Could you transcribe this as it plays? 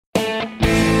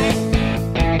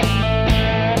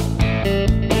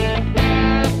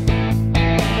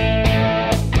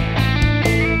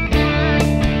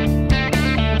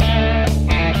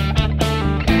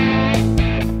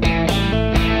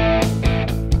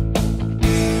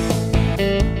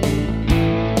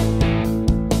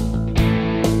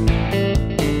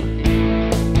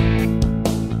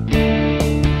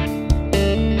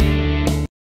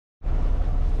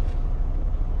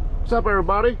up,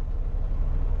 everybody?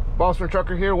 Boston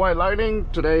Trucker here, White Lightning.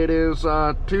 Today it is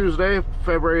Tuesday,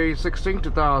 February 16,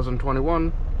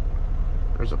 2021.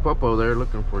 There's a popo there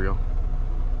looking for you.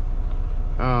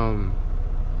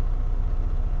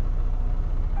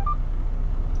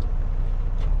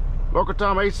 Local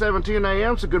time 8:17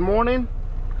 a.m. So good morning.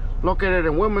 Located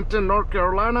in Wilmington, North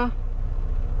Carolina.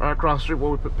 Right across the street where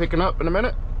we're picking up in a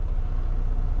minute.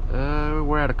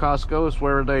 We're at a Costco. It's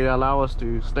where they allow us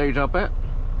to stage up at.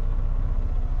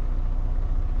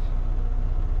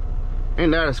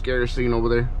 Ain't that a scary scene over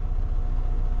there?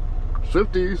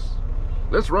 Swifties.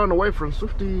 Let's run away from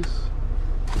Swifties.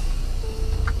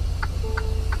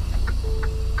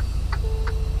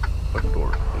 Shut the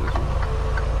door.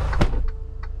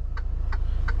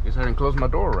 Guess I didn't close my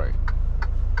door right.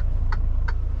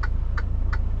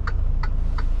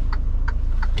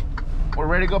 We're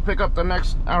ready to go pick up the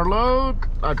next our load.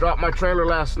 I dropped my trailer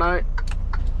last night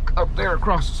up there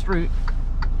across the street.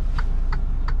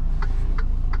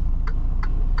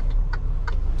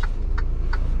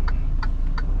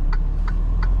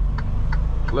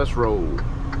 Let's roll.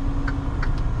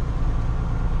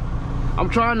 I'm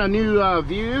trying a new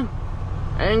view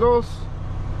angles.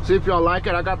 See if y'all like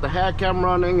it. I got the head cam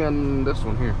running and this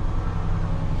one here.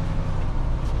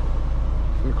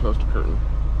 Let me close the curtain.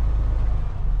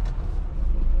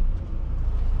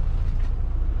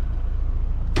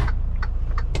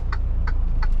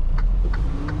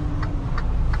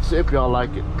 See if y'all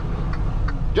like it.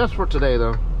 Just for today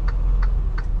though.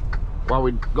 While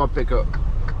we go pick up.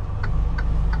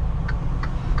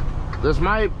 This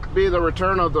might be the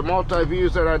return of the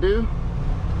multi-views that I do.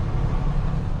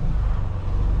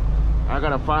 I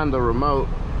gotta find the remote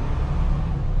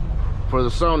for the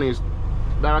Sonys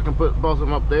that I can put both of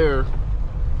them up there.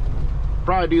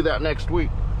 Probably do that next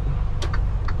week.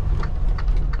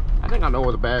 I think I know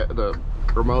where the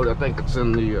remote. I think it's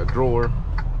in the drawer.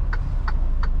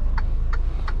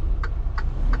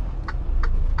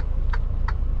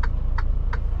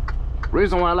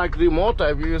 Reason why I like to do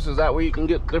multi-views is that way you can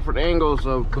get different angles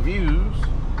of the views.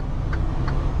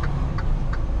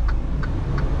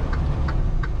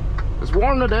 It's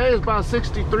warm today. It's about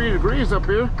 63 degrees up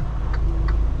here.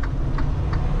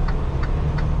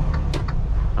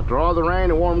 After all the rain,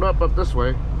 it warmed up this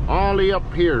way. Only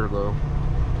up here though.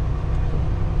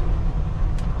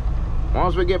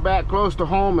 Once we get back close to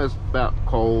home, it's about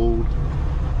cold.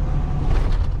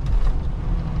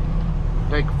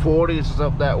 Take 40s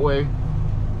up that way.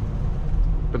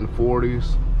 In the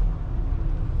 40s.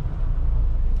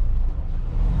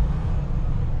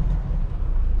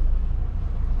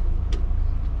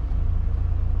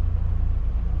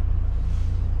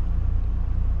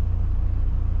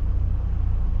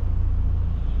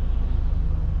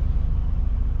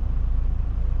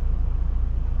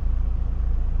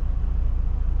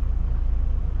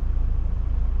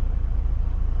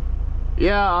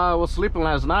 Yeah, I was sleeping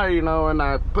last night, you know, and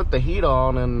I put the heat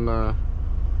on and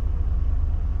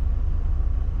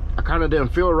I kind of didn't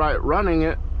feel right running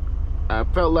it. I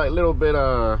felt like a little bit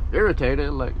irritated,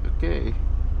 like, okay,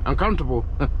 uncomfortable,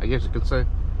 I guess you could say.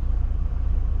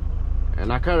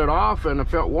 And I cut it off and it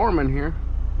felt warm in here.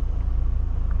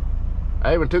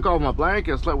 I even took off my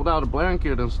blanket, slept without a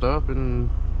blanket and stuff. And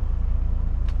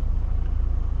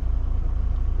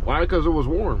why? Because it was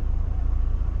warm.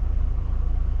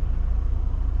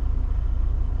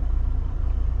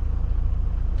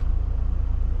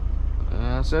 And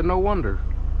I said no wonder.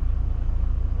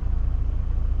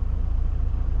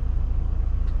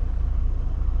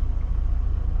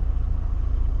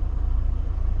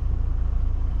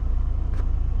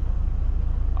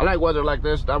 I like weather like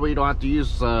this, that way you don't have to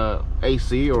use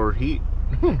AC or heat.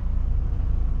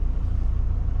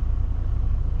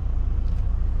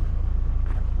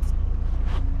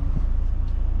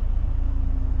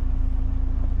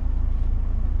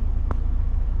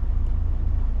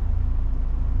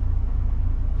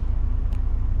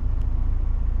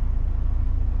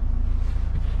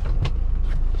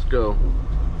 Let's go.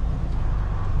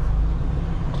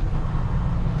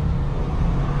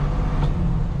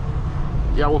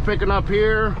 Yeah, we're picking up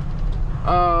here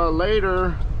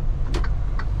later.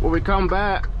 When we come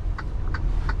back,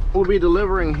 we'll be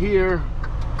delivering here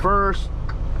first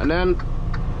and then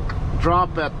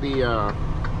drop at the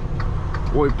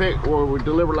where we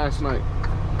delivered last night.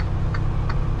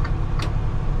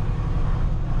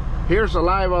 Here's a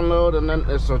live unload and then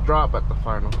it's a drop at the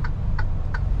final.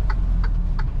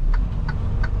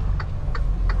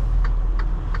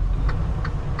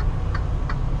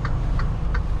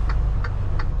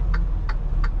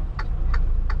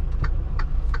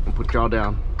 Put y'all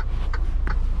down.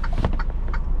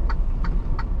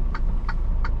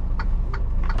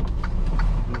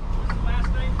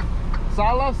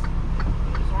 Salas?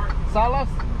 Sorry? Salas?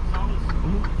 Salas?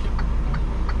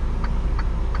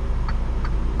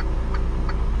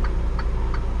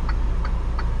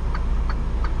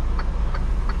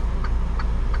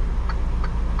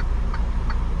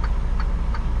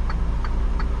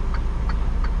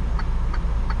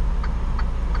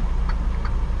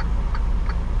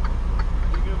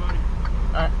 You good, buddy?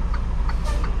 All right.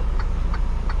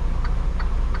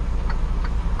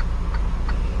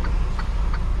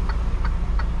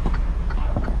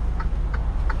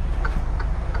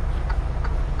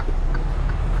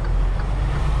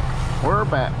 We're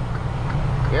back.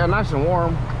 Yeah, nice and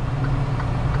warm.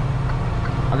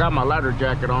 I got my ladder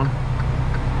jacket on.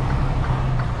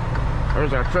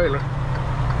 There's our trailer.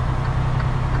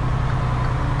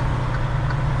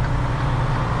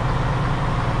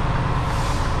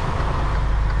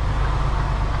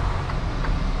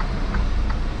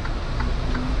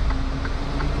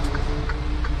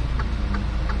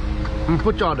 I'm gonna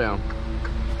put y'all down.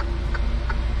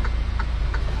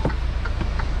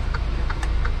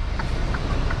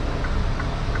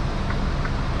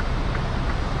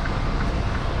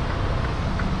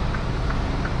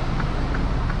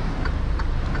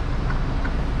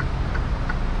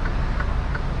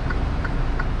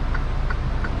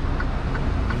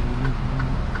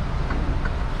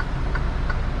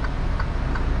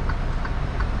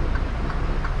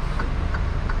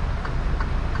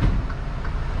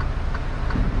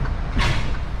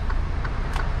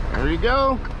 There you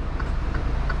go.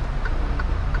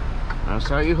 That's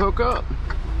how you hook up.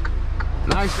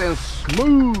 Nice and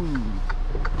smooth.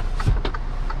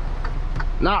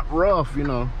 Not rough, you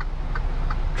know.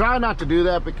 Try not to do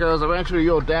that because eventually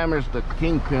you'll damage the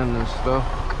kingpin and stuff.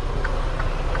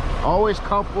 Always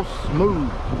couple smooth.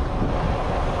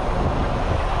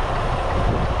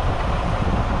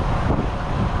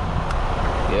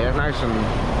 Yeah, nice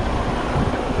and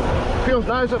feels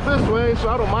nice up this way, so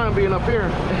I don't mind being up here.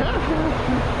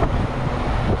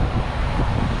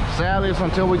 Sadly, it's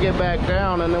until we get back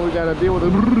down and then we gotta deal with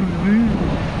it.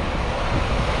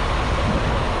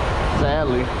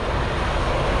 Sadly.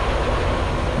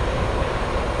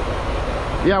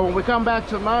 Yeah, when we come back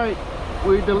tonight,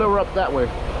 we deliver up that way.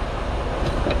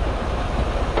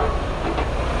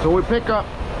 So we pick up,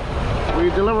 we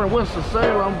deliver in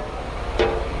Winston-Salem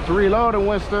to reload in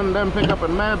Winston, then pick up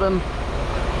in Mebane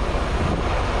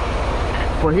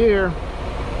for here,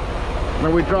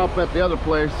 then we drop at the other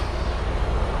place.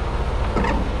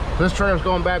 This trailer's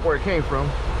going back where it came from.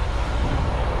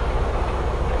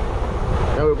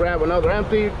 Then we grab another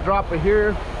empty, drop it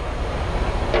here,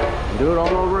 and do it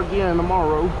all over again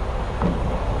tomorrow.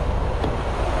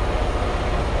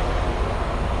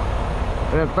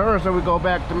 And then Thursday we go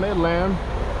back to Midland.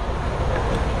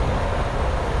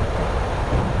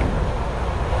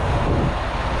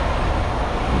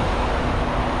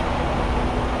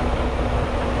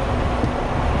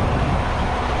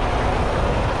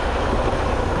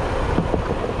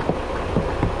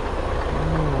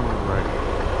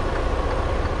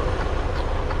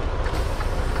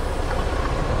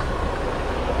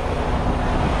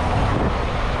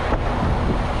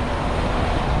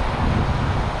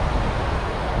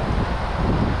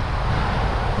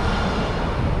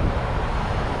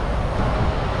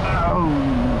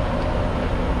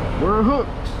 We're hooked.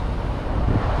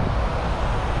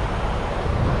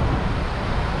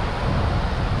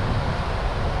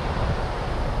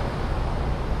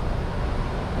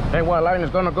 Ain't why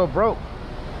Lightning's gonna go broke.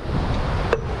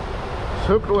 It's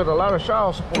hooked with a lot of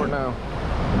child support now.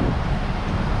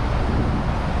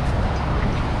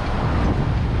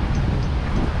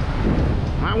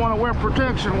 Might want to wear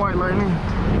protection, White Lightning.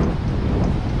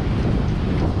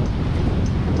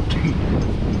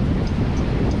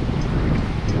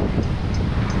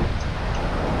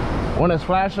 When it's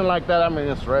flashing like that, I mean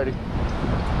it's ready.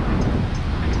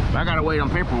 I gotta wait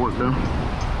on paperwork though.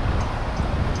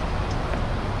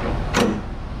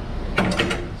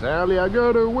 Sally, I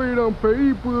gotta wait on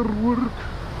paperwork.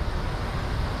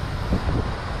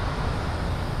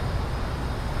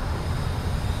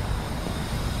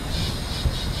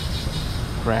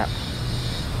 Crap.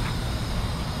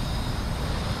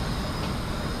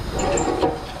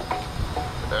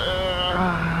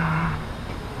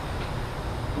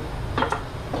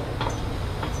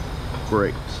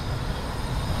 Brakes.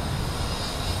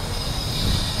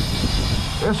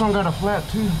 This one got a flat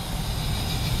too.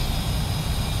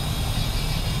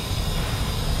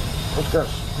 It's got a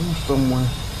screw somewhere.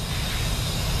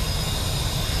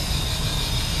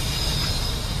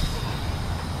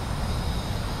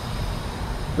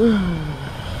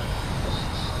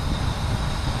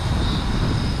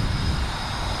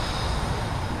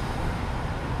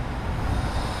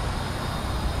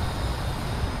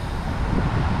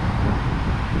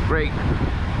 Great.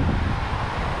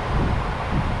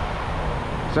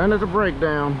 Send it to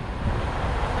breakdown.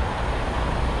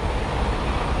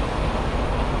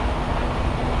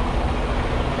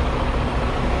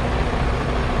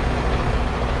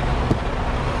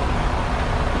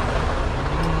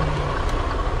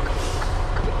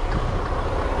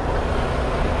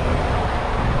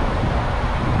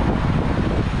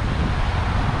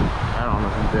 I don't know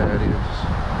who that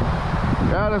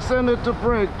is. Gotta send it to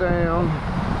breakdown.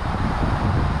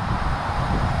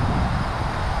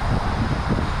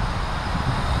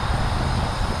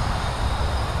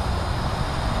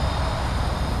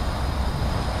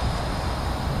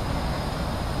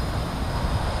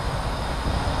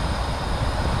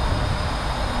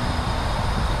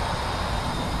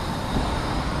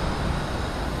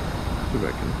 See if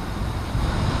I can.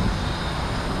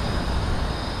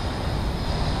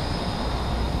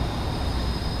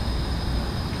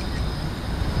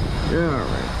 Yeah, all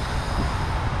right.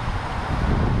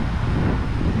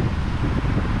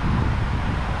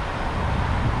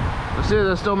 Let's see if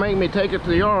they still make me take it to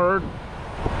the yard.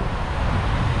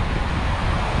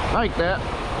 Like that.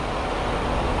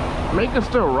 Make it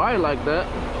still right like that.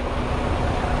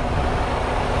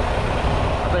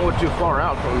 I think we're too far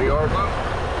out from the yard.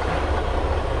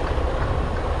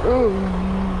 Ooh.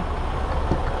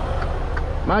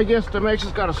 My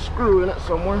guesstimation's got a screw in it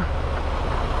somewhere.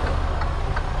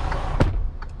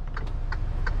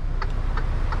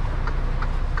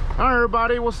 Alright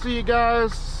everybody, we'll see you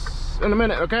guys in a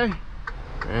minute, okay?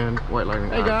 And White Lightning.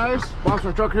 Hey guys,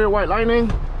 Monster Truck here, White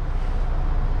Lightning.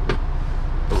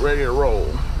 We're ready to roll.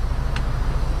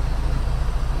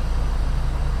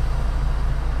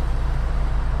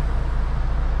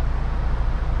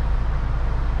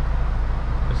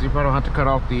 See if I don't have to cut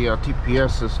off the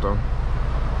TPS system.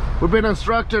 We've been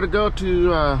instructed to go to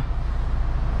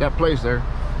that place there.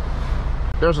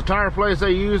 There's a tire place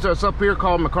they use that's up here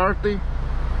called McCarthy.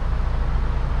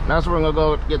 That's where we're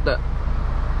gonna go get that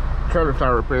trailer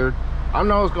tire repaired. I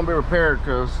know it's gonna be repaired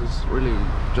because it's really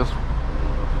just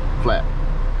flat.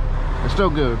 It's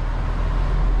still good.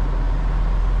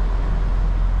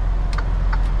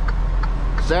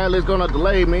 Sadly, it's gonna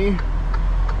delay me.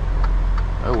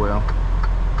 Oh well.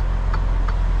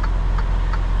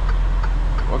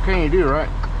 What can you do, right?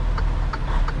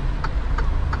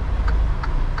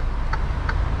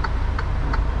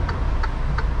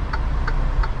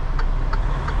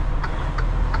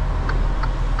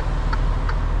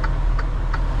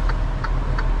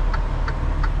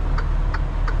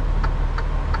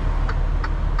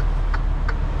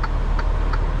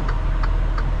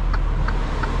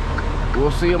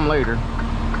 We'll see them later.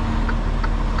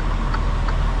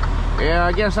 Yeah,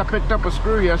 I guess I picked up a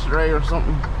screw yesterday or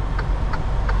something.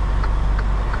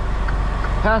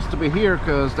 Has to be here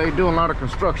because they do a lot of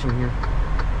construction here.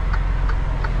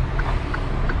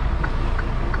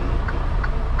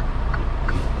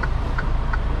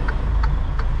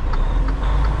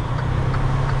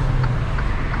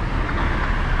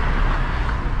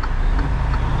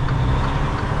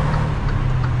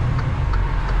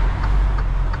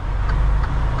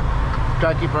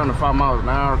 Try to keep it under 5 miles an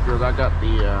hour because I got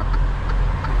the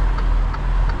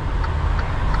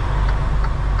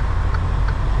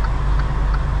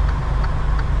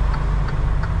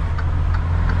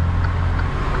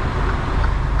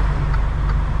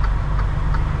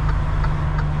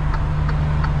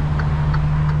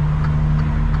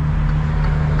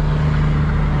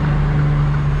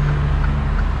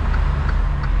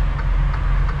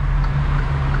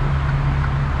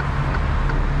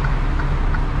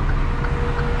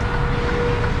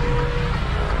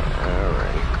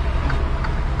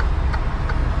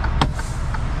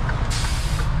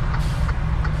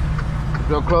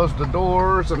go close the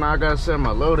doors, and I gotta send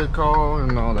my loaded call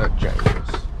and all that jazz.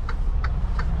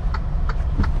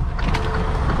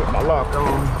 Put my lock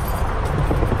on.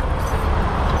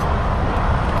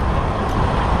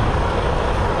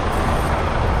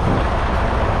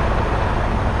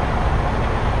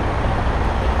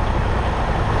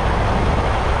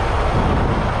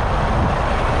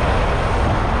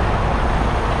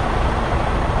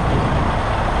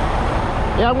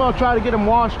 Yeah, I'm gonna try to get them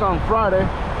washed on Friday.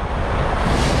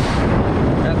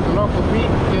 Local beach,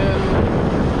 and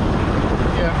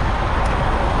yeah,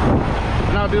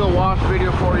 and I'll do a wash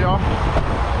video for y'all,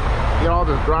 get all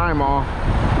this grime off.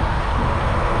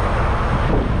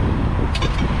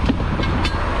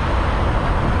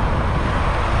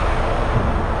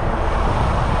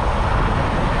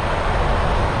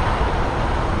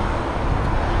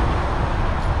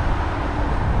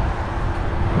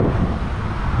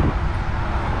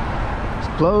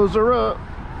 Let's close her up.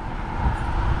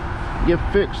 get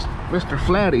fixed. Mr.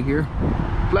 Flatty here.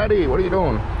 Flatty, what are you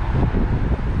doing?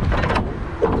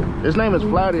 His name is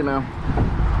Flatty now.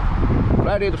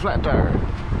 Flatty the flat tire.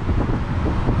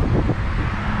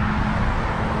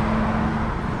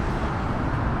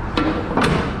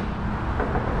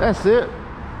 That's it.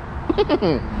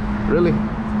 Really?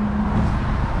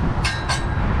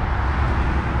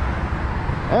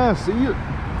 I see it.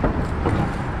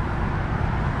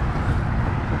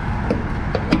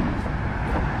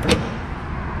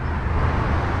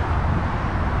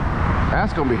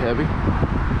 That's gonna be heavy.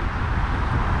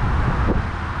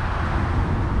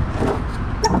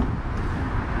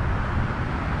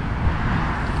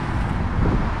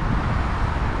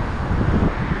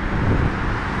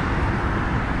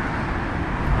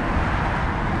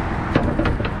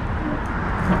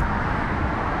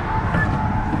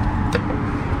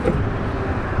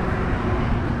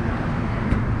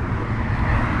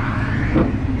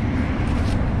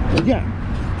 Yeah.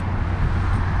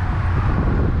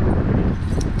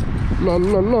 La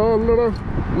la la la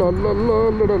la la la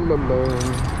la la la.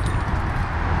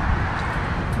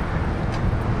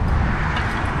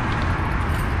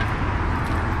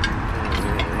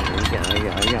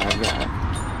 Yeah.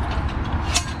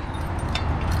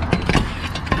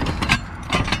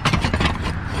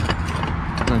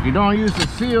 Now, if you don't use the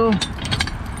seal,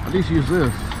 at least use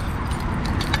this.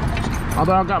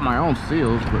 Although I got my own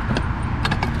seals, but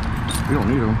you don't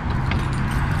need them.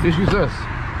 Just use this.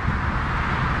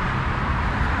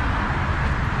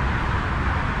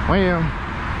 Well,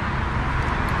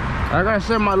 I gotta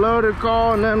send my loaded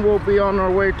call and then we'll be on our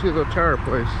way to the tire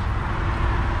place.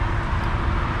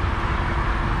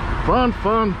 Fun,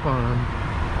 fun, fun.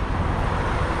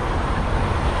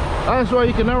 That's why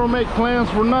you can never make plans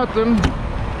for nothing,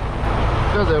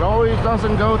 because it always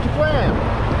doesn't go to plan.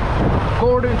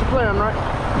 According to plan, right?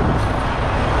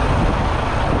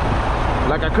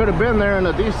 Like I could have been there in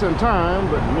a decent time,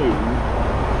 but no.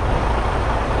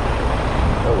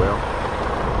 Oh well.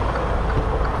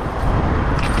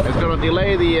 It's gonna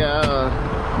delay the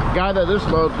guy that this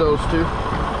load goes to.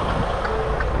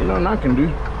 You know, nothing I can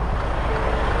do.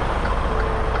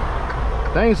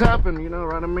 Things happen, you know,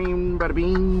 right? I mean, bada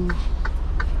bing.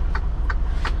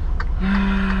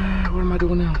 What am I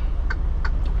doing now?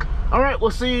 All right,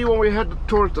 we'll see you when we head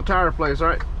towards the tire place. All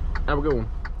right, have a good one.